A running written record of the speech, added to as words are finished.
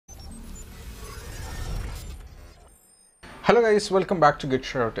Hello guys, welcome back to Get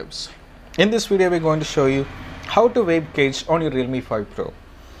Tips. In this video we're going to show you how to wave cache on your Realme 5 Pro,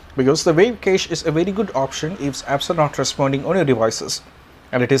 because the wave cache is a very good option if apps are not responding on your devices,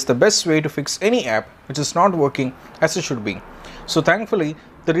 and it is the best way to fix any app which is not working as it should be. So thankfully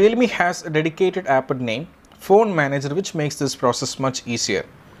the Realme has a dedicated app named Phone Manager which makes this process much easier.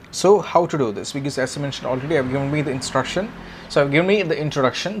 So how to do this? Because as I mentioned already, I've given me the instruction. So I've given me the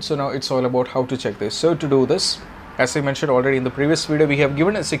introduction. So now it's all about how to check this. So to do this, as I mentioned already in the previous video, we have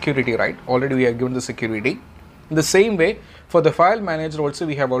given a security, right? Already we have given the security. In the same way, for the file manager also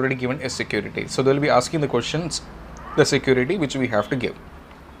we have already given a security. So they'll be asking the questions, the security which we have to give.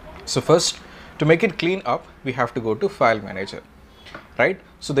 So first, to make it clean up, we have to go to file manager, right?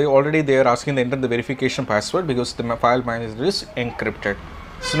 So they are asking to enter the verification password because the file manager is encrypted.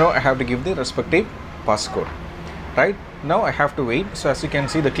 So now I have to give the respective passcode, right? Now I have to wait. So as you can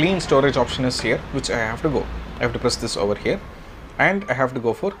see, the clean storage option is here, which I have to go. I have to press this over here and I have to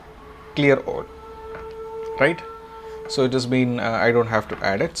go for clear all, right? So it has been, I don't have to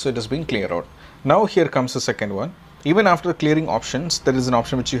add it. So it has been clear out. Now here comes the second one. Even after clearing options, there is an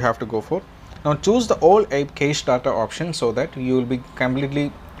option which you have to go for. Now choose the all app cache data option so that you will be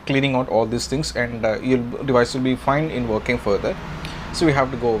completely cleaning out all these things and your device will be fine in working further. So we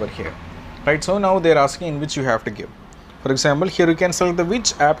have to go over here, right? So now they're asking in which you have to give. For example, here you can select the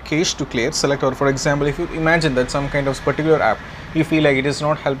which app cache to clear, select, or for example, if you imagine that some kind of particular app, you feel like it is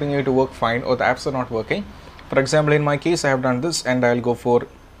not helping you to work fine or the apps are not working. For example, in my case, I have done this and I'll go for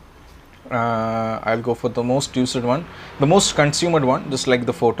the most used one, the most consumed one, just like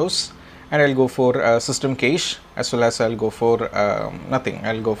the photos, and I'll go for system cache, as well as I'll go for nothing.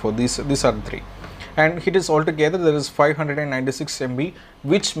 I'll go for these are the three. And it is altogether there is 596 MB,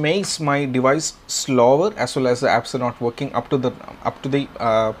 which makes my device slower, as well as the apps are not working up to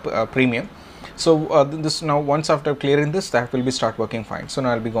the premium. So this now, once after clearing this, the app will be start working fine. So now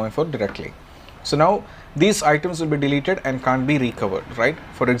I'll be going for directly. So now these items will be deleted and can't be recovered, right?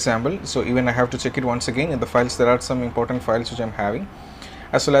 For example, so even I have to check it once again in the files. There are some important files which I'm having,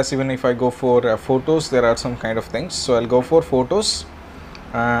 as well as even if I go for photos, there are some kind of things. So I'll go for photos.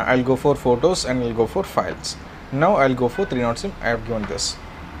 I'll go for photos and I'll go for files. Now I'll go for 307. I have given this,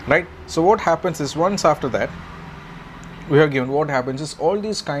 right? So what happens is, once after that we have given, what happens is all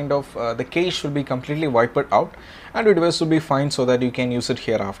these kind of the cache will be completely wiped out and your device will be fine, so that you can use it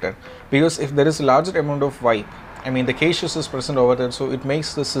hereafter. Because if there is a larger amount of wipe, I mean the cache is present over there, so it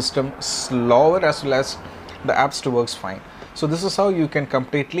makes the system slower as well as the apps to works fine. So this is how you can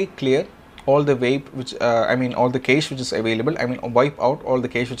completely clear all the wipe which all the cache which is available. Wipe out all the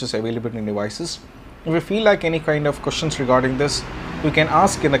cache which is available in devices. If you feel like any kind of questions regarding this, you can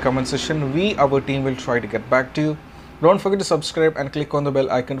ask in the comment section. Our team will try to get back to you. Don't forget to subscribe and click on the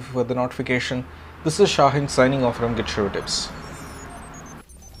bell icon for the notification. This is Shahin signing off from Get Tips.